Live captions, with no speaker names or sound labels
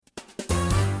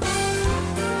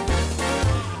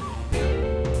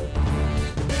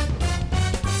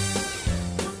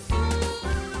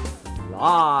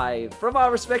Live from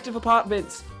our respective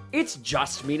apartments, it's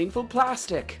Just Meaningful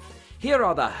Plastic. Here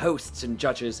are the hosts and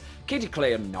judges, Katie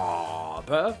Claire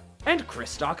Narber and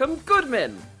Chris Stockham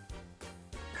Goodman.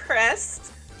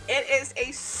 Chris, it is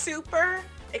a super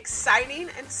exciting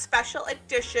and special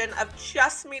edition of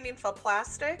Just Meaningful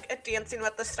Plastic, a Dancing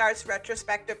with the Stars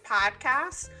retrospective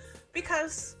podcast,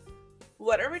 because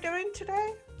what are we doing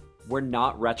today? We're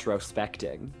not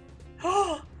retrospecting.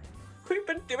 Oh, we've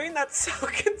been doing that so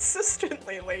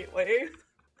consistently lately.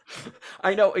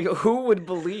 I know, who would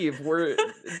believe we're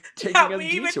taking that a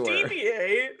we detour? even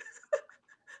deviate.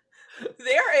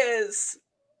 There is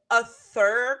a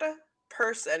third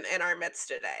person in our midst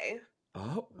today.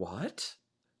 Oh, what?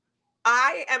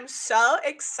 I am so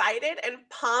excited and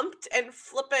pumped and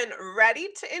flippin' ready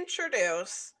to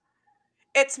introduce.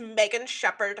 It's Megan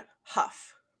Shepherd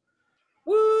Huff.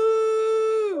 Woo!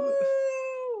 Woo!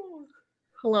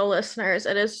 Hello, listeners.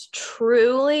 It is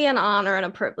truly an honor and a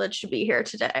privilege to be here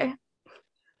today.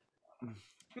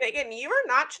 Megan, you are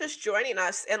not just joining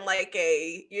us in like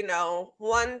a,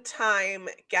 one-time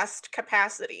guest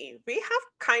capacity. We have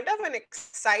kind of an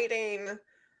exciting,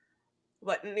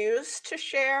 news to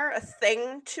share, a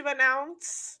thing to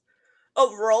announce, a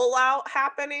rollout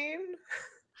happening.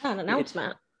 An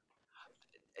announcement.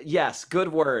 Yes,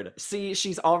 good word. See,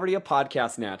 she's already a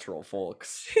podcast natural,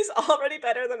 folks. She's already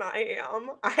better than I am.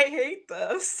 I hate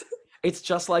this. It's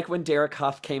just like when Derek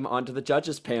Huff came onto the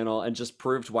judges panel and just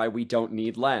proved why we don't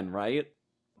need Len, right?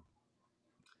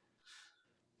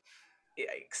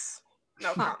 Yikes.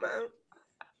 No comment.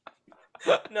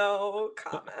 No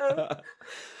comment.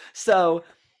 So,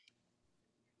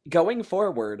 going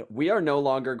forward, we are no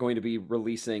longer going to be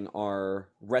releasing our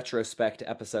retrospect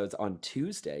episodes on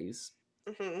Tuesdays.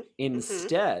 Mm-hmm.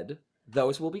 Instead,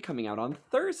 those will be coming out on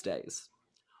Thursdays.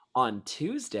 On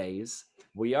Tuesdays,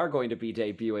 we are going to be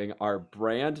debuting our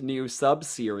brand new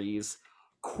sub-series,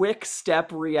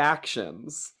 QUICKSTEP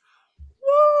Reactions.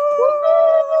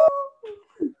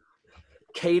 Woo!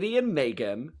 Katie and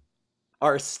Megan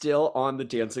are still on the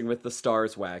Dancing with the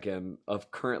Stars wagon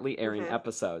of currently airing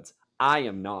episodes. I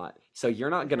am not, so you're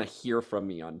not going to hear from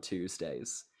me on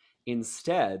Tuesdays.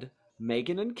 Instead,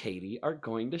 Megan and Katie are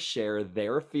going to share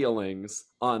their feelings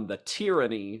on the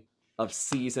tyranny of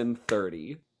season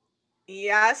 30.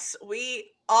 Yes,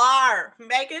 we are.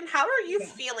 Megan, how are you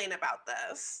feeling about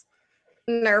this?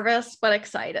 Nervous, but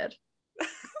excited.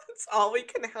 That's all we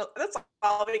can help. That's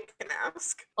all we can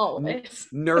ask. Always.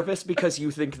 Nervous because you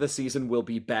think the season will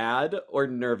be bad, or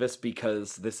nervous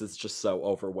because this is just so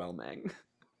overwhelming?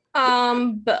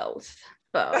 Both.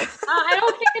 I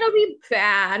don't think it'll be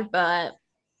bad, but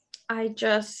I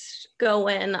just go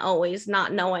in always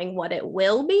not knowing what it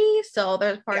will be. So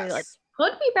there's part of me like,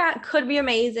 could be bad, could be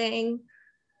amazing.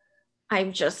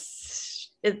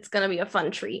 It's gonna be a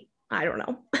fun treat. I don't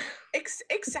know.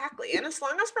 Exactly. And as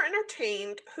long as we're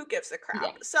entertained, who gives a crap?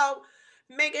 Yeah. So,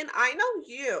 Megan, I know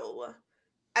you,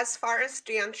 as far as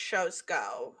dance shows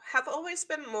go, have always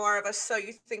been more of a so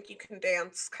you think you can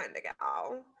dance kind of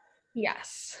gal.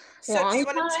 Yes. So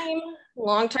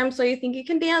long time so you think you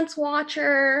can dance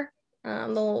watcher.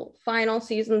 The final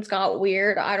seasons got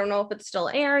weird. I don't know if it's still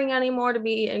airing anymore, to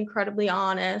be incredibly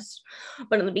honest.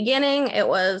 But in the beginning, it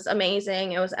was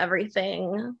amazing. It was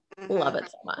everything. Love it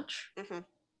so much.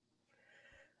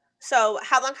 So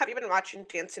how long have you been watching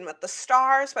Dancing with the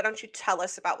Stars? Why don't you tell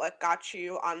us about what got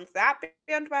you on that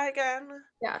bandwagon?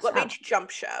 Yes. What made you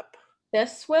jump ship?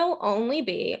 This will only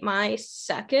be my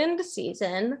second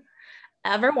season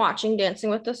ever watching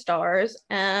Dancing with the Stars,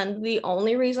 and the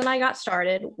only reason I got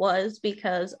started was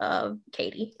because of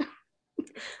Katie.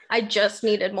 I just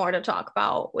needed more to talk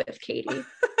about with Katie.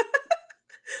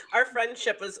 Our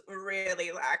friendship was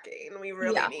really lacking. We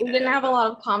didn't have a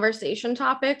lot of conversation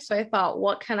topics, so I thought,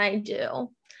 what can I do?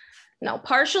 No,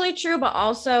 partially true, but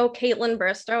also Caitlin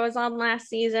Bristow was on last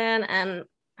season, and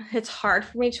it's hard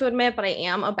for me to admit, but I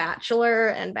am a Bachelor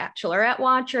and Bachelorette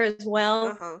watcher as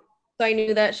well. So I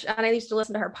knew that, and I used to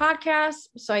listen to her podcast,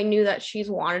 so I knew that she's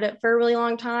wanted it for a really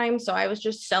long time. So I was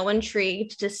just so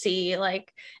intrigued to see,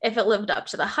 like, if it lived up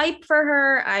to the hype for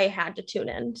her. I had to tune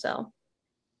in. So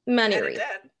many reasons.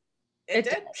 It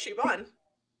did. She won.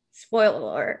 Spoiler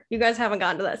alert. You guys haven't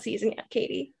gotten to that season yet,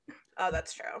 Katie. Oh,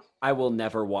 that's true. I will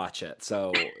never watch it,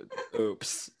 so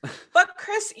oops. But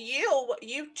Chris,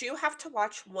 you do have to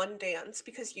watch one dance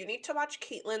because you need to watch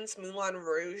Caitlin's Moulin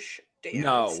Rouge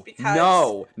dance.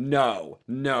 No.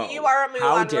 You are a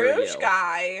Moulin Rouge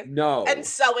guy. No. And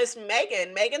so is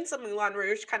Megan. Megan's a Moulin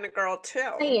Rouge kind of girl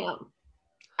too.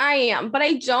 I am. But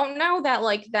I don't know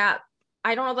that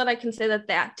I don't know that I can say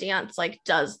that dance like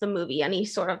does the movie any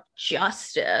sort of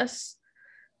justice.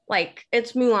 like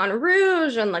it's Moulin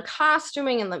Rouge and the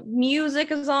costuming and the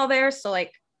music is all there. So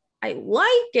like I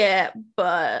like it,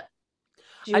 but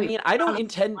I mean, I don't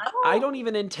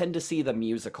even intend to see the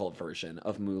musical version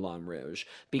of Moulin Rouge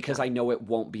because I know it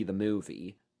won't be the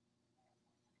movie.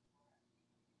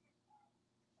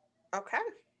 Okay.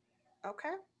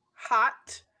 Okay.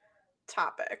 Hot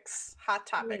topics. Hot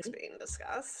topics being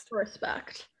discussed.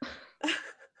 Respect.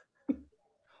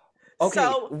 Okay,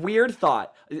 So, weird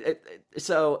thought.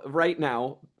 So right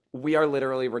now, we are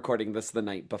literally recording this the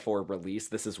night before release.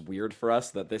 This is weird for us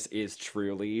that this is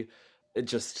truly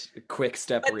just quick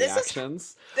step but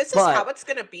reactions. this is how But it's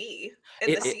gonna be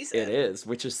in the season. it is,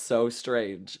 which is so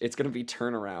strange. It's gonna be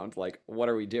turnaround. Like, what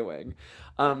are we doing?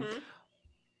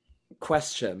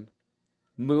 Question: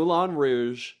 Moulin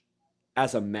Rouge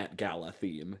as a Met Gala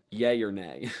theme, yay or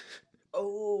nay?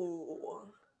 Oh,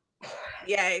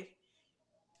 yay!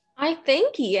 I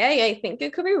think yay. I think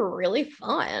it could be really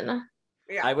fun.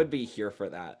 Yeah, I would be here for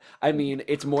that. I mean,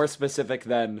 it's more specific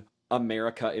than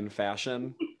America in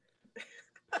fashion.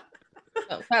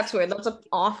 Oh, that's weird. That's an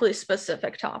awfully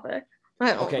specific topic.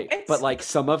 I don't Okay, but like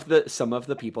some of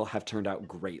the people have turned out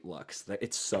great looks.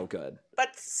 It's so good. but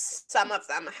some of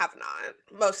them have not.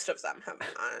 Most of them have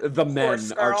not. The men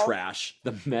Horse are Girl, trash.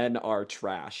 The men are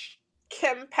trash.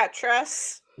 Kim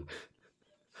Petras.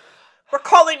 We're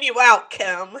calling you out,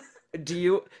 Kim.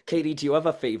 Katie, do you have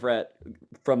a favorite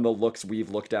from the looks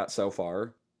we've looked at so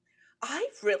far? I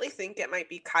really think it might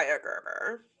be Kaya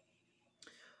Gerber.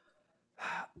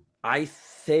 I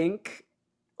think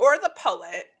Or the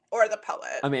poet.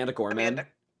 Amanda Gorman.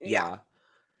 Yeah.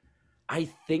 I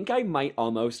think I might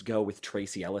almost go with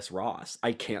Tracy Ellis Ross.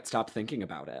 I can't stop thinking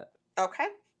about it. Okay.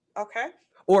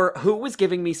 Or who was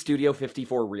giving me Studio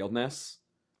 54 realness?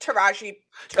 Taraji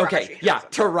Okay, yeah, has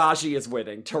it. Taraji is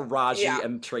winning. Taraji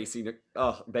and Tracy,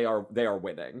 they are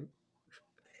winning.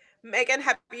 Megan,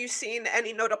 have you seen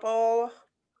any notable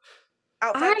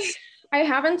outfits? I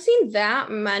haven't seen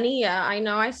that many yet. I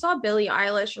know I saw Billie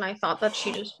Eilish and I thought that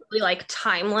she just really like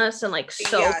timeless and like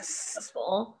so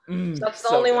beautiful. So that's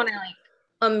the only one I like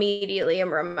immediately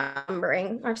am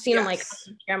remembering. I've seen them like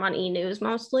on E! News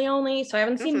mostly only, so I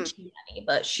haven't seen too many,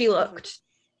 but she looked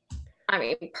I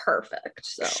mean, perfect.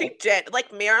 So she did.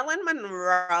 Like Marilyn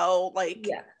Monroe, like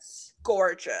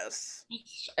gorgeous.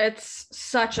 It's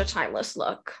such a timeless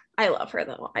look. I love her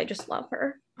though. I just love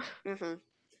her.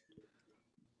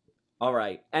 All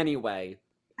right. Anyway,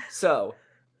 so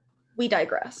we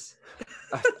digress.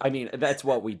 I mean, that's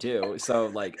what we do. So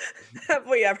like, have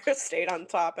we ever stayed on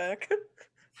topic?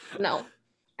 No.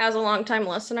 As a longtime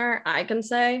listener, I can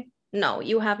say no,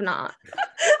 you have not.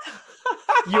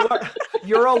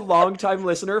 You're a longtime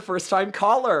listener, first time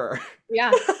caller.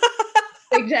 Yeah.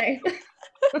 Big day.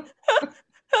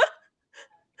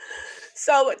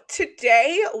 So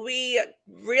today we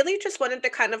really just wanted to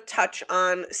kind of touch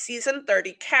on season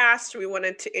 30 cast. We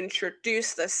wanted to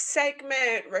introduce the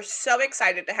segment. We're so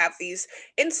excited to have these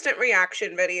instant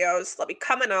reaction videos. They'll be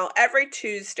coming out every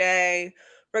Tuesday.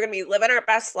 We're going to be living our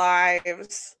best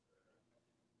lives.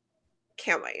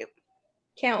 Can't wait.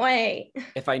 Can't wait.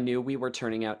 If I knew we were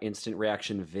turning out instant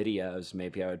reaction videos,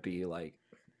 maybe I would be like,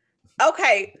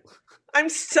 okay, I'm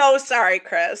so sorry,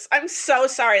 Chris. I'm so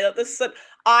sorry that this is an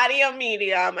audio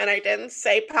medium and I didn't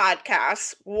say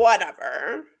podcast.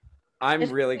 Whatever. I'm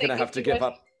really going to have to give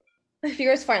up. If you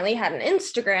guys finally had an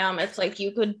Instagram, it's like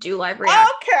you could do live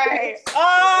reactions.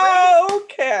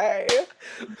 Okay.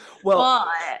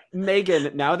 Well,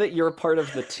 Megan, now that you're part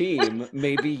of the team,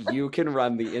 maybe you can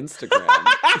run the Instagram.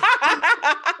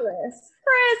 Chris,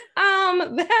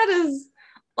 that is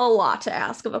a lot to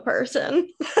ask of a person.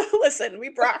 Listen, we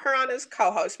brought her on as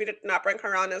co-host. We did not bring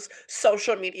her on as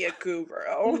social media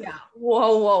guru. Yeah.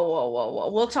 Whoa.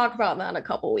 We'll talk about that in a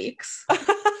couple weeks.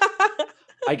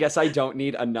 I guess I don't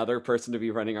need another person to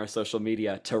be running our social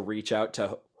media to reach out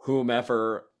to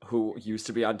whomever who used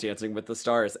to be on Dancing with the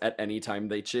Stars at any time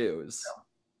they choose.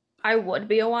 I would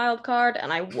be a wild card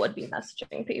and I would be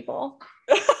messaging people.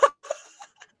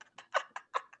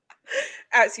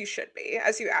 As you should be.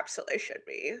 As you absolutely should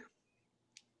be.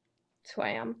 That's who I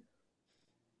am.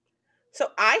 So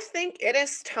I think it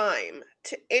is time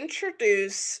to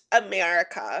introduce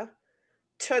America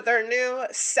to their new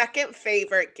second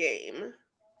favorite game.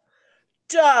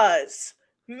 Does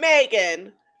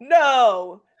Megan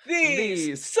know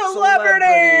these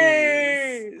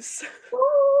celebrities? Woo!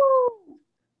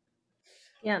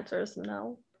 The answer is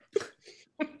no.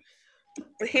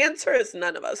 The answer is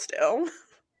none of us do.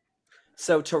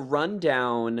 So to run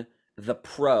down the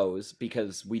pros,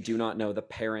 because we do not know the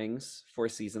pairings for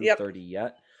season 30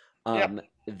 yet,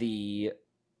 the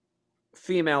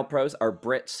Female pros are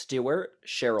Britt Stewart,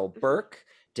 Cheryl Burke,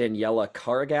 Daniela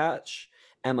Kargach,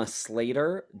 Emma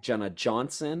Slater, Jenna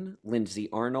Johnson, Lindsay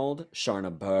Arnold,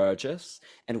 Sharna Burgess,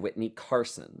 and Whitney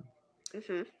Carson.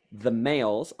 Mm-hmm. The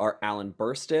males are Alan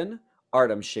Burston,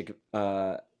 Artem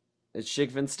Shigvinstev,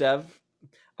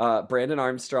 Brandon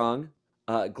Armstrong,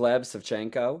 Gleb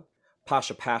Savchenko,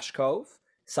 Pasha Pashkov,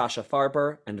 Sasha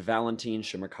Farber, and Valentin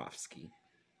Shimerkovsky.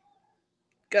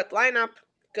 Good lineup.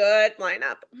 Good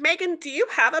lineup. Megan, do you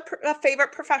have a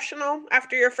favorite professional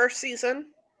after your first season?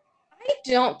 I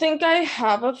don't think I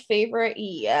have a favorite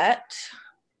yet.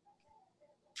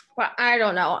 But I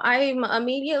don't know. I'm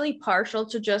immediately partial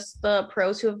to just the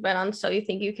pros who have been on So You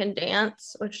Think You Can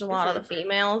Dance, which is a lot of the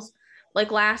females.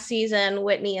 Like last season,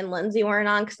 Whitney and Lindsay weren't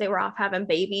on because they were off having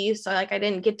babies. So like I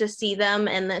didn't get to see them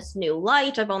in this new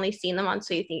light. I've only seen them on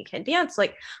So You Think You Can Dance.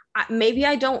 Like maybe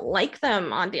I don't like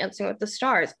them on Dancing with the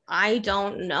Stars. I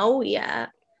don't know yet.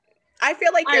 I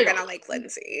feel like you're gonna like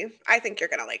Lindsay. I think you're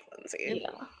gonna like Lindsay.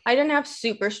 Yeah. I didn't have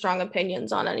super strong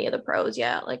opinions on any of the pros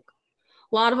yet. Like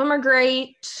a lot of them are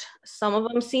great. Some of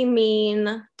them seem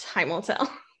mean. Time will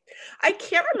tell. I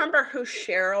can't remember who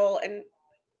Cheryl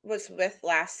was with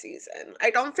last season. I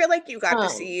don't feel like you got to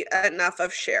see enough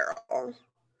of Cheryl. Oh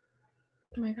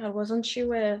my God, wasn't she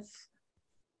with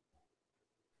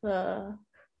was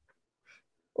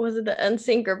it the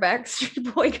NSYNC or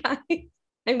Backstreet Boy guy?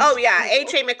 Yeah,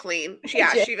 AJ McLean.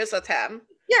 Yeah, AJ. She was with him.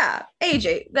 Yeah,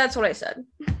 AJ. That's what I said.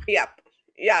 Yep.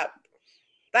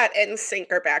 That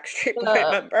NSYNC or Backstreet Boy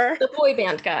member. The boy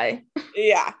band guy.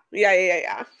 Yeah.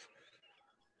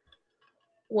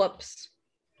 Whoops.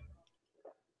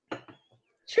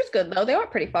 She was good though. They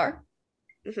went pretty far.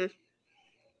 Mm-hmm.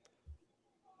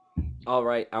 All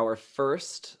right, our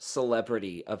first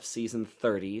celebrity of season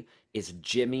 30 is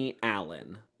Jimmy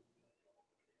Allen.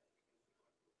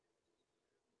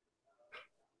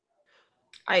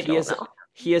 I don't know.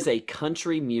 He is a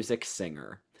country music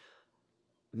singer.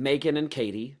 Megan and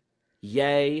Katie,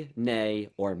 yay, nay,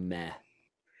 or meh?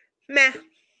 Meh.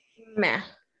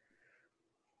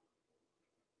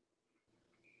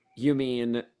 You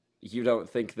mean you don't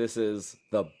think this is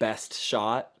the best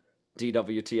shot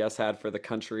DWTS had for the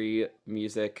country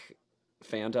music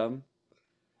fandom?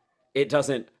 It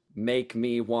doesn't make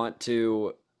me want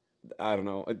to, I don't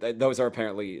know. Those are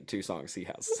apparently 2 songs he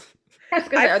has.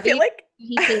 I feel like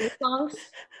he sings songs.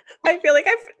 I feel like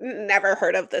I've never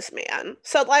heard of this man.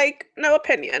 So like, no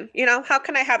opinion. You know, how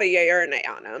can I have a yay or a nay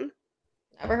on him?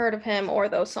 Never heard of him or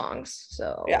those songs.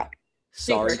 So yeah.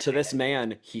 Sorry to this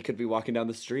man. He could be walking down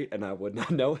the street and I would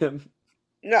not know him.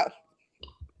 No.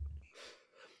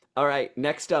 All right,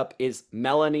 next up is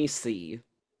Melanie C.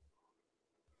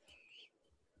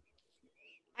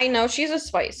 I know she's a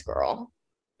Spice Girl.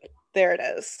 There it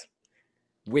is.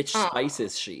 Which Spice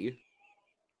is she?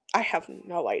 I have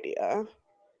no idea.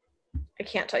 I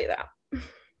can't tell you that.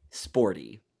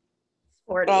 Sporty.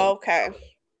 Oh, okay.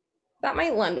 That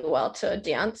might lend well to a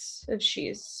dance if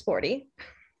she's sporty.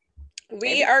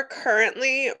 We are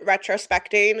currently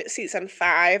retrospecting season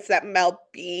 5 that Mel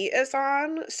B is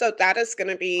on. So that is going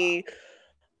to be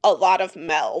a lot of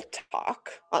Mel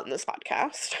talk on this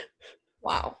podcast.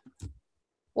 Wow.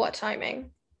 What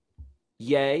timing?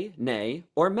 Yay, nay,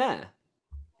 or meh?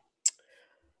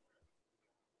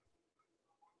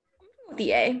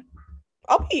 Yay.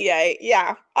 I'll be yay.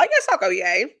 Yeah. I guess I'll go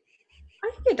yay.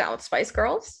 I can get down with Spice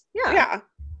Girls. Yeah. Yeah.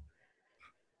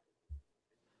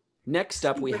 Next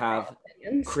up, we have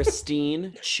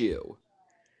Christine Chu.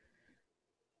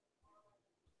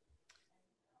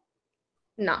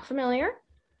 Not familiar.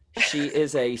 She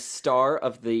is a star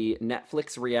of the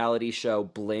Netflix reality show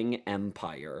Bling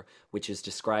Empire, which is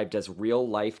described as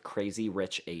real-life crazy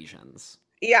rich Asians.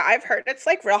 Yeah, I've heard it's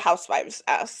like Real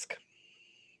Housewives-esque.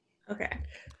 Okay.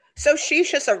 So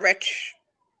she's just a rich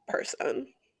person.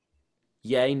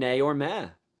 Yay, nay, or meh?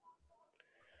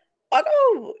 I'll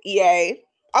go yay.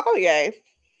 I'll go yay.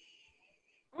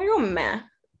 I'll go meh.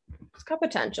 It's got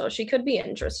potential. She could be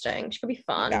interesting. She could be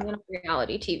fun. Yeah. You know,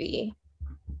 reality TV.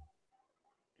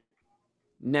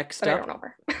 Next But up, I don't know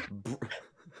her.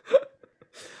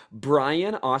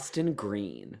 Brian Austin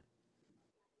Green.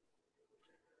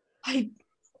 I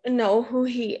know who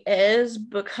he is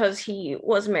because he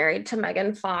was married to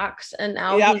Megan Fox and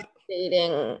now he's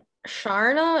dating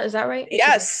Sharna. Is that right?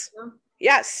 Yes.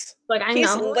 Yes. Like I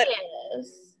know who he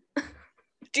is.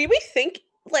 Do we think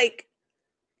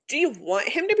do you want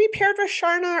him to be paired with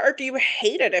Sharna or do you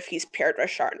hate it if he's paired with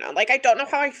Sharna? Like I don't know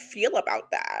how I feel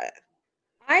about that.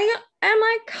 I am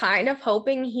kind of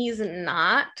hoping he's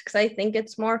not because I think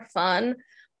it's more fun,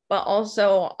 but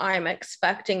also I'm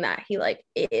expecting that he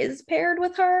is paired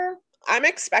with her. I'm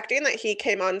expecting that he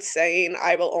came on saying,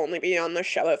 I will only be on the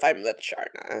show if I'm with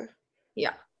Sharna.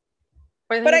 Yeah.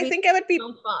 But I think it would be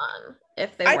so fun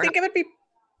if they I were. think it would be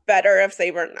better if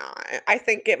they were not. I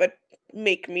think it would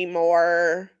make me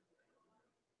more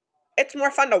it's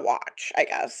more fun to watch, I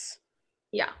guess.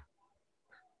 Yeah.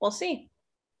 We'll see.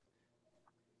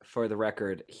 For the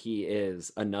record, he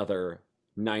is another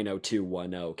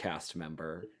 90210 cast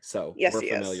member, so Yes, we're he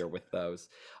familiar is. with those.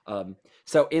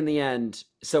 So in the end,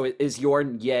 so is your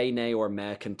yay, nay, or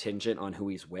meh contingent on who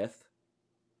he's with?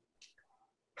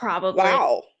 Probably.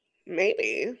 Wow.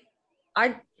 Maybe.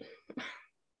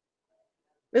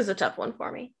 This is a tough one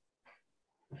for me.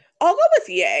 I'll go with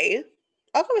yay.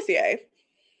 I'll go with yay.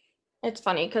 It's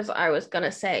funny because I was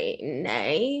gonna say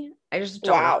nay. I just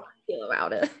don't know how I feel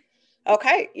about it.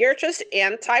 Okay, you're just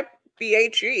anti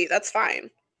BHE. That's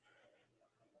fine.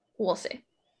 We'll see.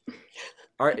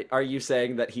 Are you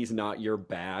saying that he's not your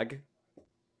bag?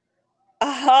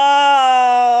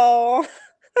 Oh.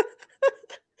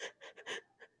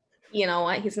 You know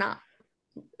what? He's not.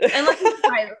 Unless he's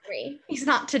private me. He's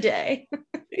not today.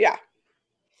 Yeah.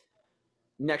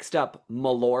 Next up,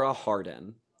 Melora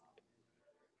Hardin.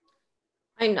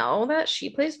 I know that she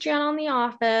plays Jan on The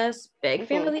Office. Big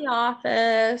fan of The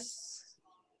Office.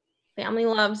 Family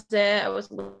loves it. I was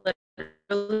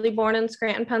literally born in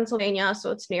Scranton, Pennsylvania,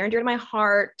 so it's near and dear to my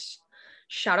heart.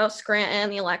 Shout out Scranton,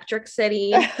 the Electric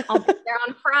City. I'll be there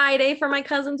on Friday for my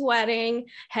cousin's wedding.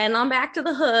 Heading on back to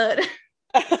the hood.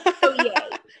 So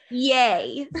yay.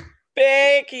 Yay.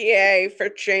 Big yay for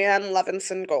Jan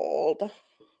Levinson Gold.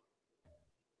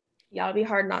 Yeah, it'll be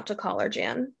hard not to call her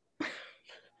Jan.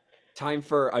 Time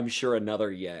for, I'm sure, another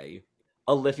yay.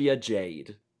 Olivia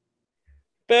Jade.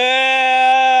 Boo!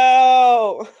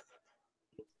 I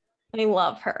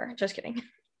love her. Just kidding.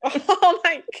 Oh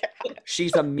my god.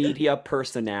 She's a media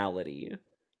personality.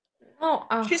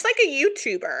 She's like a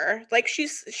YouTuber. Like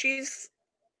she's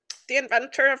the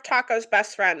inventor of Taco's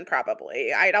best friend,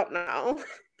 probably. I don't know.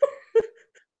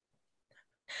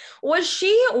 Was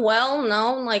she well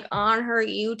known like on her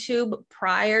YouTube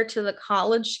prior to the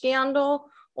college scandal?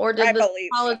 Or did the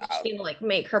college scandal like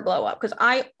make her blow up? Because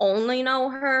I only know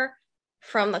her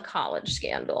from the college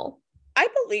scandal. I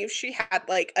believe she had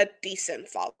like a decent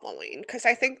following because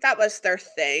I think that was their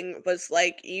thing, was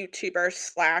like YouTuber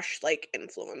slash like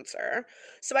influencer.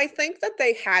 So I think that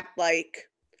they had like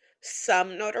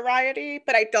some notoriety,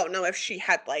 but I don't know if she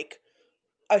had like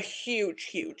a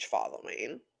huge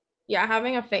following. Yeah,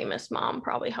 having a famous mom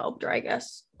probably helped her, I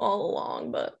guess, all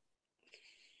along, but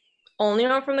only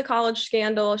know from the college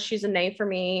scandal. She's a nay for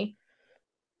me.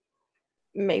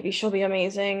 Maybe she'll be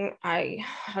amazing. I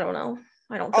don't know.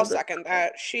 I'll second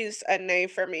that. She's a nay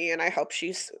for me, and I hope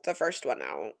she's the first one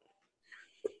out.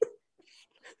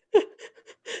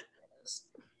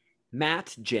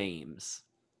 Matt James.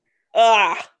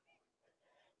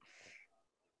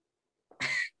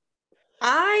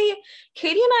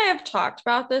 Katie and I have talked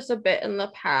about this a bit in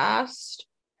the past.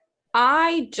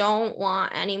 I don't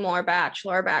want any more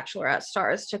Bachelor or Bachelorette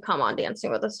stars to come on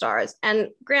Dancing with the Stars. And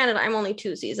granted, I'm only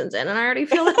 2 seasons in and I already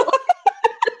feel that.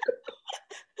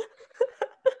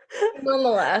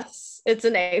 Nonetheless, it's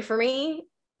an A for me.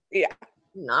 Yeah.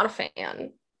 Not a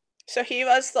fan. So he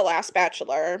was the last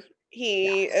Bachelor.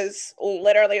 He is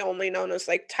literally only known as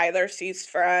like Tyler C's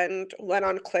friend, went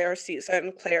on Claire's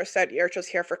season. Claire said, you're just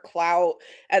here for clout.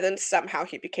 And then somehow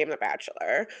he became the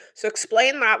Bachelor. So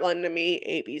explain that one to me,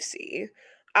 ABC.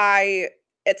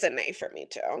 It's an A for me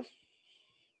too.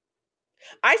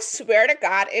 I swear to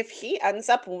God, if he ends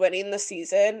up winning the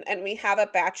season and we have a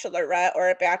Bachelorette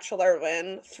or a Bachelor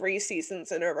win 3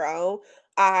 seasons in a row,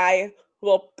 I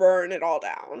will burn it all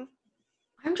down.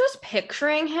 I'm just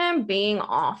picturing him being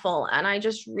awful, and I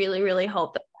just really, really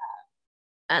hope that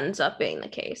ends up being the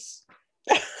case.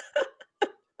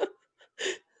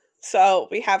 So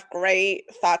we have great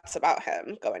thoughts about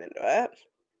him going into it.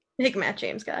 Big Matt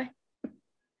James guy.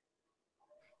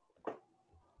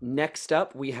 Next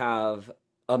up, we have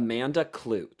Amanda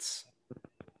Klutz.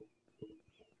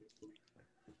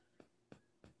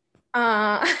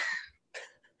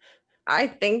 I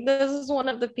think this is one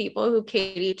of the people who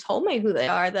Katie told me who they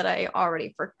are that I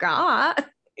already forgot.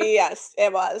 Yes,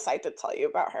 it was. I did tell you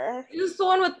about her. Is the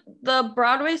one with the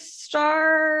Broadway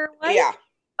star wife? Yeah.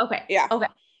 Okay. Yeah. Okay.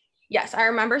 Yes, I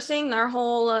remember seeing their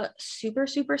whole super,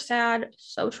 super sad,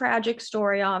 so tragic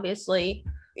story, obviously.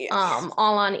 Yes.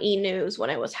 All on E! News when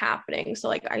it was happening. So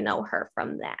like I know her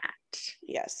from that.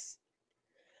 Yes.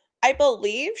 I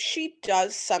believe she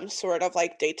does some sort of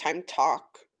like daytime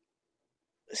talk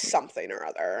something or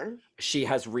other. She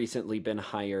has recently been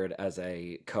hired as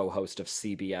a co-host of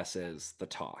CBS's The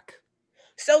Talk.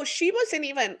 So she wasn't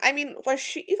even, I mean, was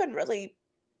she even really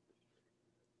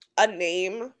a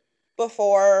name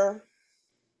before?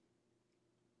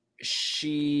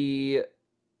 She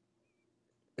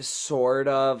sort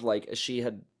of like she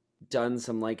had done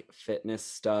some like fitness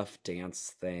stuff,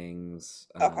 dance things.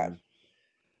 Okay.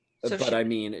 So But she I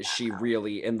mean, she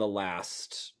really in the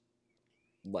last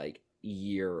like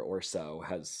year or so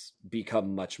has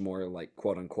become much more like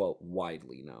quote unquote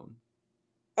widely known.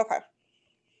 Okay.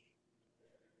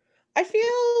 I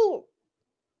feel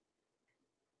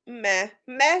meh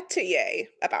to yay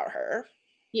about her.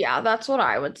 Yeah, that's what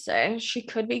I would say. She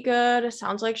could be good. It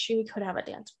sounds like she could have a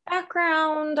dance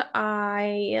background.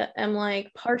 I am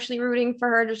like partially rooting for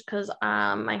her just because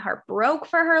my heart broke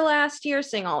for her last year,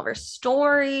 seeing all of her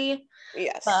story. But I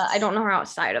Yes. don't know her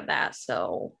outside of that,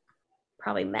 so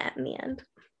probably Matt in the end.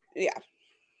 Yeah.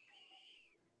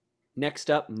 Next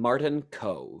up, Martin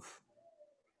Cove.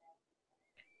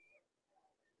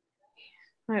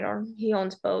 I don't. He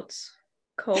owns boats.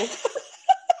 Cove.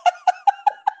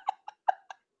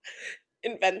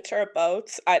 Inventor of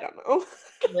boats. I don't know.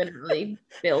 Literally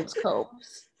builds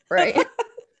coves, right?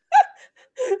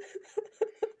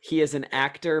 He is an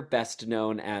actor best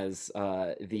known as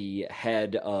the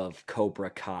head of Cobra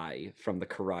Kai from the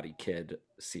Karate Kid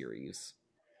series.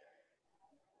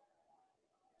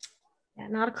 Yeah,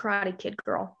 not a Karate Kid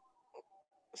girl.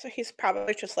 So he's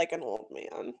probably just like an old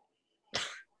man.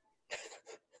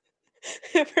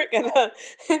 if we're gonna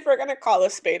if we're gonna call a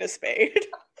spade a spade.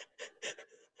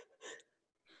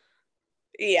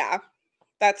 Yeah.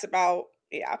 That's about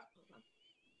yeah.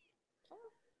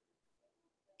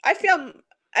 I feel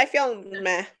I feel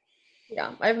meh.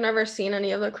 Yeah, I've never seen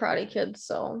any of the Karate Kids,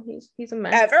 so he's a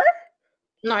mess. Ever?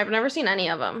 No, I've never seen any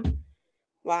of them.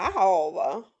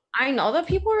 Wow. I know that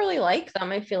people really like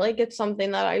them. I feel like it's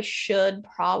something that I should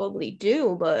probably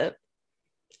do, but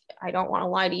I don't want to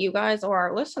lie to you guys or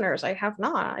our listeners. I have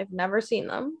not. I've never seen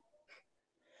them.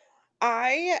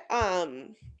 I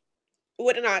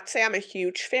would not say I'm a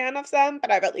huge fan of them,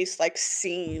 but I've at least like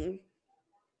seen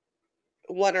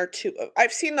one or two.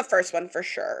 I've seen the first one for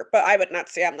sure, but I would not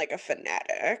say I'm like a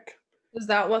fanatic. Is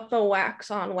that what the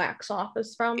wax on, wax off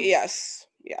is from? Yes.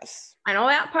 Yes. I know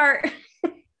that part.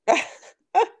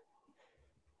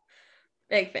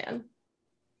 Big fan.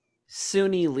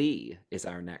 Suni Lee is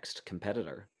our next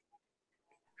competitor.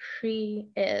 She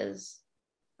is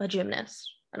a gymnast,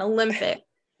 an Olympic.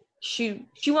 She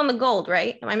won the gold,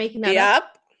 right? Am I making that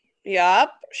up? Yep.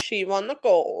 Yep. She won the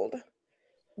gold.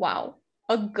 Wow.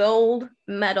 A gold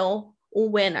medal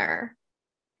winner.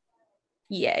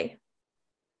 Yay.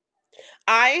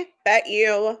 I bet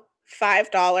you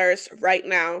 $5 right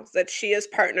now that she is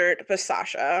partnered with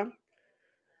Sasha.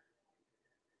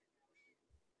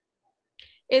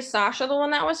 Is Sasha the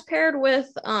one that was paired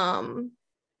with the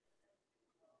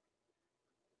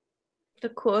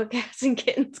cool cats and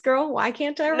kittens girl? Why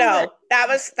can't I remember? No, that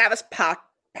was Pasha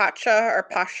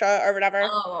or whatever.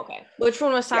 Oh, okay. Which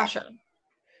one was Sasha? Yeah.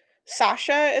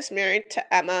 Sasha is married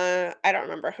to Emma. I don't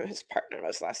remember who his partner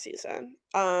was last season.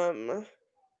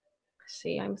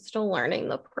 See, I'm still learning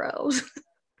the pros.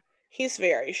 He's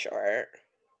very short.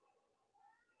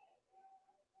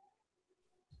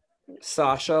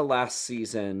 Sasha last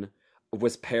season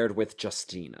was paired with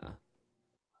Justina.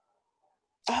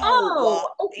 Oh,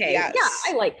 okay. Yes.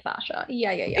 Yeah, I like Sasha.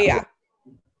 Yeah. Yeah.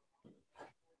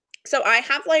 So I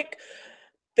have like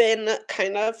been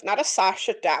kind of not a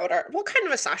Sasha doubter. Well, kind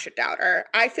of a Sasha doubter.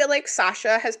 I feel like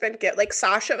Sasha has been like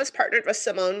Sasha was partnered with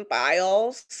Simone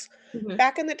Biles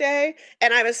back in the day,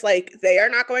 and I was like, they are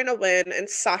not going to win, and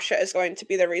Sasha is going to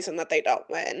be the reason that they don't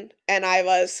win. And I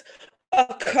was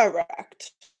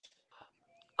correct.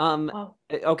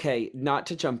 Okay, not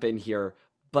to jump in here,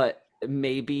 but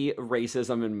maybe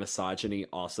racism and misogyny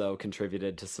also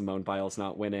contributed to Simone Biles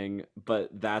not winning, but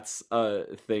that's a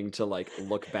thing to like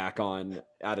look back on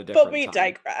at a different But we time.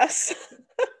 digress.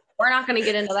 We're not going to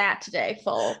get into that today,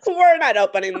 folks. We're not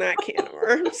opening that can of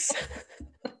worms.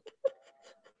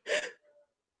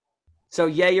 So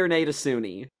yay or nay to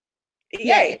Suni?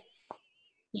 Yay.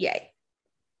 Yay.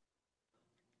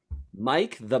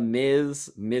 Mike the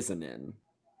Miz Mizanin.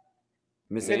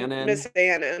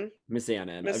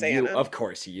 Mizanin. Of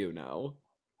course you know.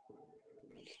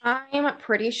 I'm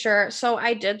pretty sure. So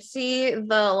I did see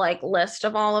the like list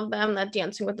of all of them that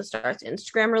Dancing with the Stars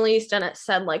Instagram released, and it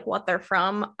said like what they're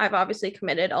from. I've obviously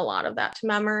committed a lot of that to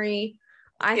memory.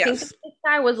 I think this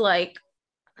guy was like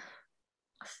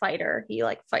a fighter. He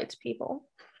like fights people.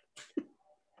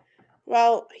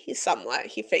 Well, he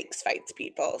fakes fights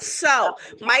people. So,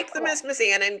 Mike the Miz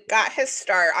Mizanin got his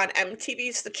start on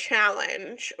MTV's The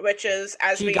Challenge, which is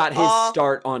he got his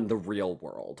start on The Real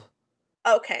World.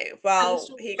 Okay, well,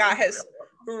 he got his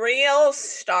real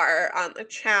start on the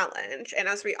challenge. And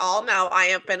as we all know, I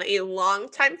have been a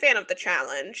longtime fan of the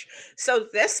challenge. So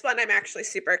this one I'm actually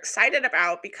super excited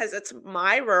about because it's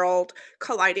my world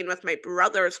colliding with my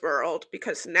brother's world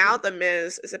because now The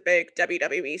Miz is a big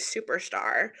WWE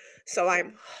superstar. So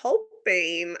I'm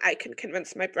hoping I can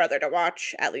convince my brother to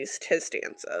watch at least his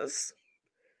dances.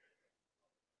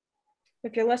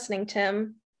 If you're listening,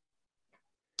 Tim,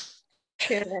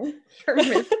 tune in for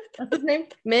Ms. What's his name?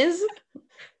 Ms.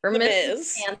 For The Ms.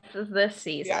 Miz. dances this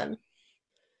season. Yeah.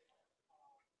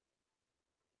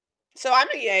 So I'm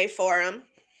a yay for him.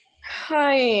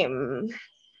 I'm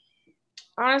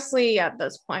honestly at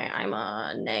this point, I'm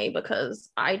a nay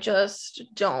because I just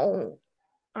don't,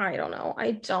 I don't know.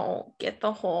 I don't get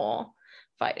the whole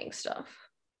fighting stuff.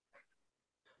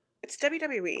 It's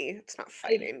WWE. It's not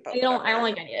fighting, but I don't whatever.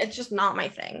 like it. It's just not my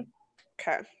thing.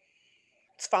 Okay.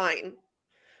 It's fine.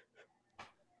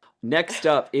 Next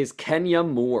up is Kenya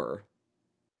Moore.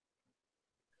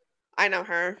 I know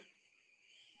her.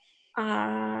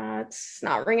 It's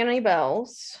not ringing any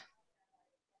bells.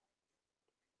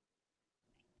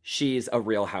 She's a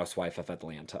Real Housewife of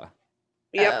Atlanta.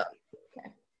 Yep. Okay.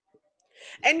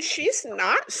 And she's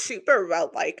not super well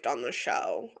liked on the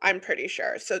show, I'm pretty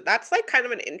sure. So that's like kind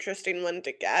of an interesting one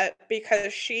to get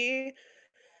because she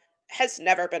has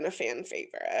never been a fan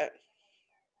favorite.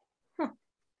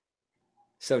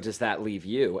 So does that leave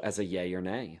you as a yay or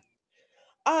nay?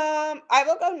 I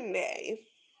will go nay.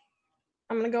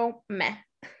 I'm gonna go meh.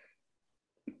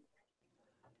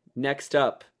 Next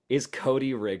up is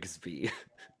Cody Rigsby.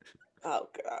 Oh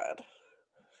god.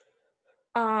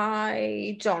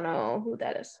 I don't know who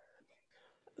that is.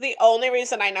 The only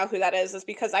reason I know who that is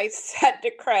because I said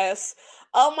to Chris,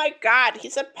 oh my god,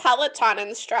 he's a Peloton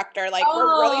instructor. Like,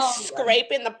 we're really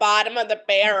scraping the bottom of the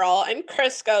barrel. And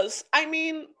Chris goes, I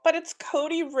mean, but it's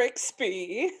Cody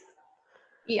Rigsby.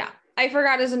 Yeah, I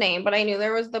forgot his name, but I knew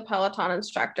there was the Peloton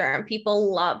instructor and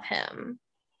people love him.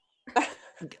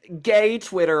 Gay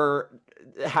Twitter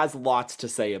has lots to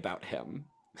say about him.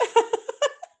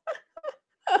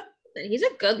 He's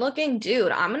a good looking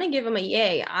dude. I'm gonna give him a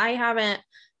yay. I haven't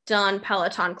done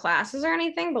Peloton classes or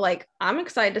anything, but like I'm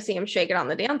excited to see him shake it on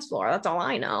the dance floor. That's all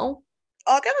I know.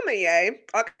 I'll give him a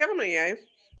yay.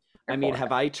 I mean,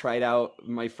 have I tried out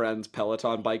my friend's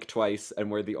Peloton bike twice, and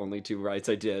were the only two rides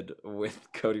I did with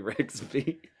Cody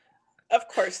Rigsby? Of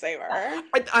course they were.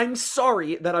 I'm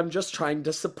sorry that I'm just trying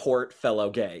to support fellow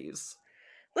gays.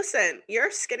 Listen, you're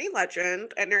a skinny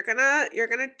legend, and you're gonna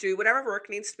do whatever work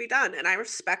needs to be done, and I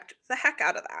respect the heck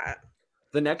out of that.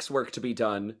 The next work to be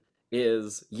done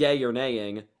is, yay or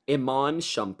naying, Iman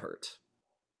Shumpert.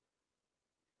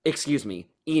 Excuse me,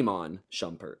 Iman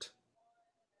Shumpert.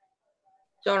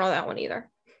 Don't know that one either.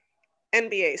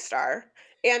 NBA star.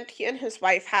 And he and his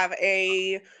wife have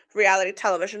a reality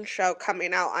television show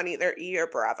coming out on either E or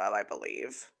Bravo, I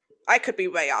believe. I could be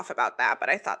way off about that, but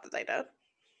I thought that they did.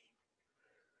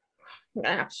 I'm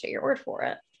gonna have to take your word for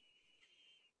it.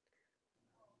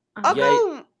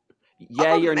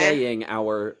 Yay or naying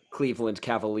our Cleveland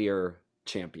Cavalier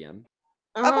champion.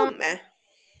 I'll go meh.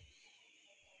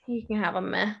 You can have a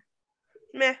meh.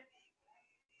 Meh.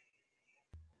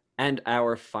 And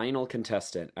our final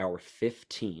contestant, our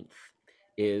 15th,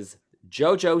 is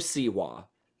JoJo Siwa.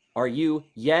 Are you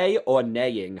yay or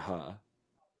naying her?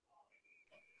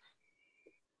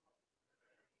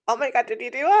 Oh my god, did you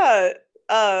do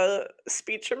a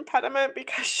speech impediment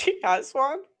because she has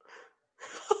one?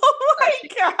 Oh my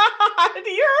god,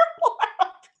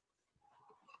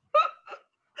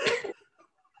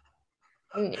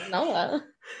 you're Noah.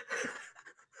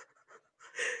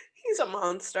 He's a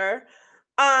monster.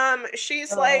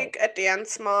 She's like a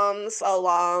Dance Moms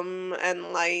alum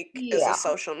and like is a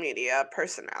social media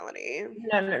personality.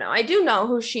 No. I do know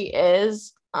who she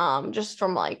is. Just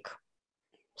from like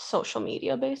social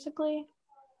media, basically.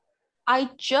 I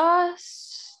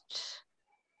just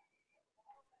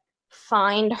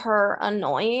find her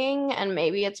annoying, and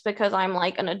maybe it's because I'm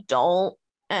like an adult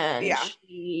and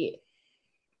she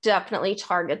definitely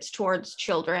targets towards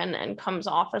children and comes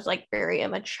off as like very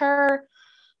immature,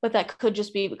 but that could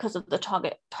just be because of the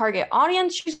target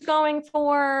audience she's going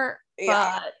for.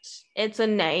 But it's a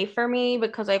nay for me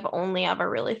because I've only ever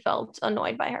really felt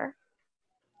annoyed by her.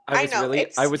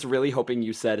 I was really hoping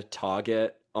you said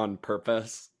target on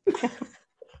purpose.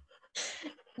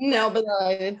 No, but the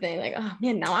other thing, like, oh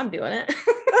man, now I'm doing it.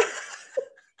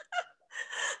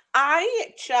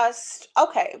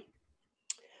 Okay.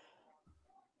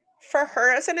 For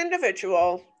her as an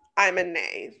individual, I'm a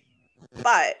nay.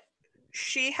 But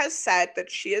she has said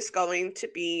that she is going to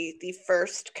be the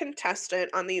first contestant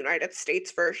on the United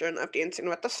States version of Dancing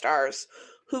with the Stars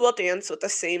who will dance with the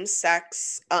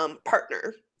same-sex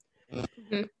partner.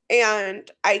 Mhm.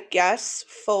 And I guess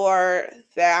for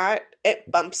that,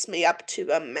 it bumps me up to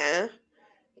a meh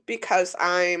because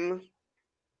I'm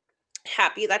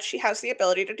happy that she has the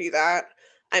ability to do that.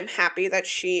 I'm happy that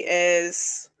she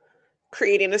is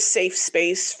creating a safe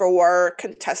space for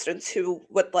contestants who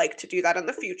would like to do that in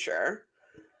the future.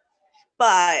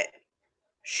 But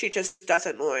she just does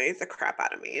annoy the crap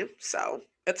out of me, so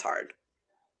it's hard.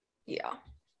 Yeah.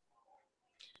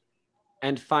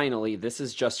 And finally, this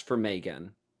is just for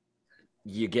Megan.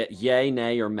 You get yay,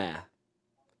 nay, or meh.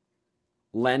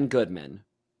 Len Goodman.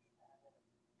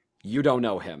 You don't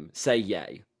know him. Say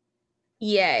yay.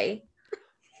 Yay.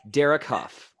 Derek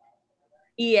Huff.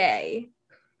 Yay.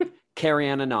 Carrie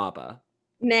Ann Inaba.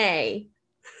 Nay.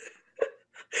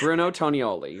 Bruno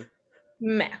Tonioli.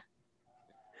 Meh.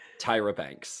 Tyra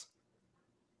Banks.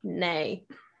 Nay.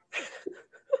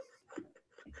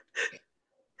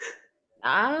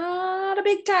 Not a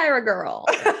big Tyra girl.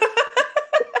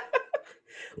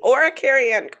 Or a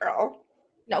Carrie Ann girl.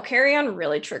 No, Carrie Ann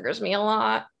really triggers me a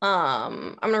lot.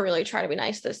 I'm gonna really try to be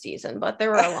nice this season, but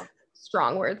there were a lot of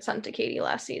strong words sent to Katie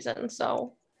last season,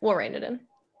 so we'll rein it in.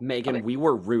 Megan, we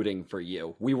were rooting for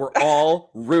you. We were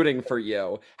all rooting for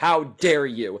you. How dare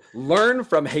you? Learn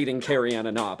from hating Carrie Ann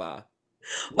Inaba.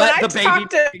 Let the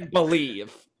baby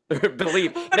believe.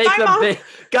 Believe. Make them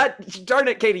God darn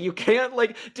it, Katie. You can't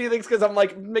do things because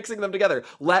I'm mixing them together.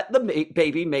 Let the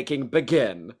baby making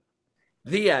begin.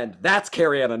 The end. That's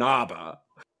Carrie Ann Inaba.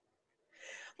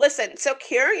 Listen, so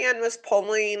Carrie Ann was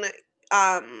pulling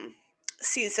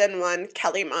season 1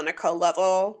 Kelly Monaco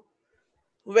level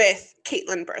with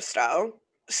Caitlin Bristowe.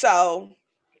 So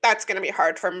that's going to be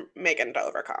hard for Megan to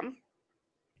overcome.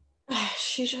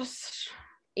 She just,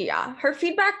 yeah, her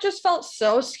feedback just felt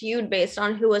so skewed based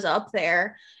on who was up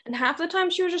there. And half the time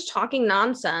she was just talking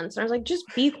nonsense. And I was like, just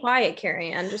be quiet,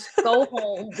 Carrie Ann. Just go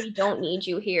home. We don't need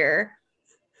you here.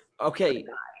 Okay.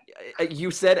 You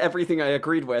said everything I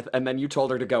agreed with, and then you told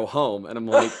her to go home. And I'm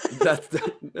like,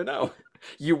 no,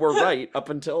 you were right up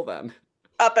until then.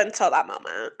 Up until that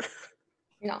moment.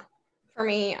 No, for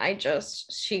me,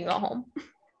 she can go home.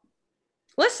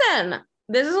 Listen,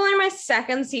 this is only my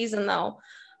second season though.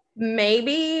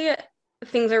 Maybe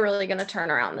things are really going to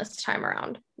turn around this time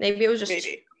around. Maybe it was just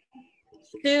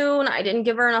soon. I didn't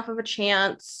give her enough of a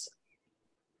chance.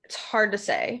 It's hard to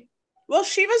say. Well,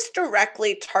 she was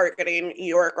directly targeting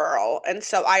your girl, and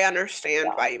so I understand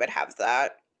why you would have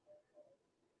that.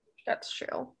 That's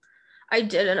true. I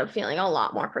did end up feeling a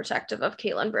lot more protective of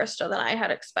Caitlin Bristowe than I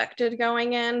had expected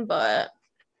going in, but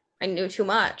I knew too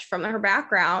much from her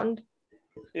background.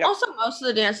 Yep. Also, most of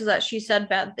the dances that she said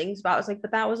bad things about, I was like,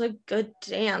 but that was a good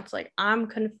dance. I'm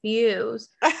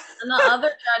confused. And the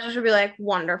other judges would be like,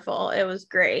 wonderful. It was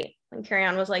great. And Carrie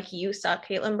Ann was like, you suck,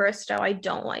 Caitlin Bristowe. I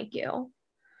don't like you.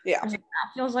 Yeah. I was like,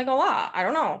 that feels like a lot. I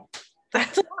don't know.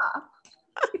 That's a lot.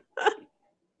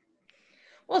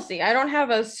 We'll see. I don't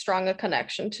have as strong a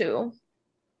connection to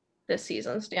this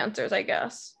season's dancers, I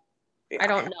guess. Yeah. I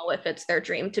don't know if it's their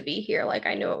dream to be here.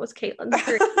 I knew it was Caitlin's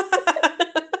dream.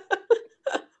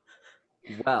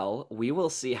 Well, we will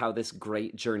see how this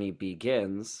great journey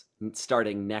begins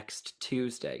starting next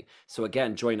Tuesday. So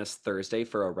again, join us Thursday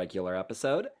for a regular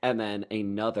episode, and then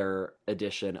another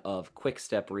edition of Quick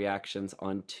Step Reactions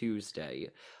on Tuesday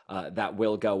that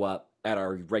will go up at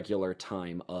our regular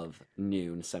time of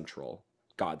noon Central,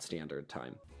 God Standard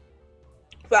Time.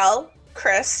 Well,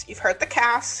 Chris, you've heard the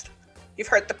cast, you've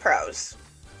heard the pros.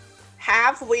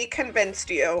 Have we convinced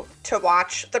you to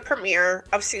watch the premiere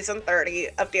of season 30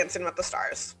 of Dancing with the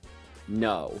Stars?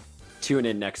 No. Tune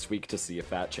in next week to see if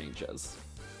that changes.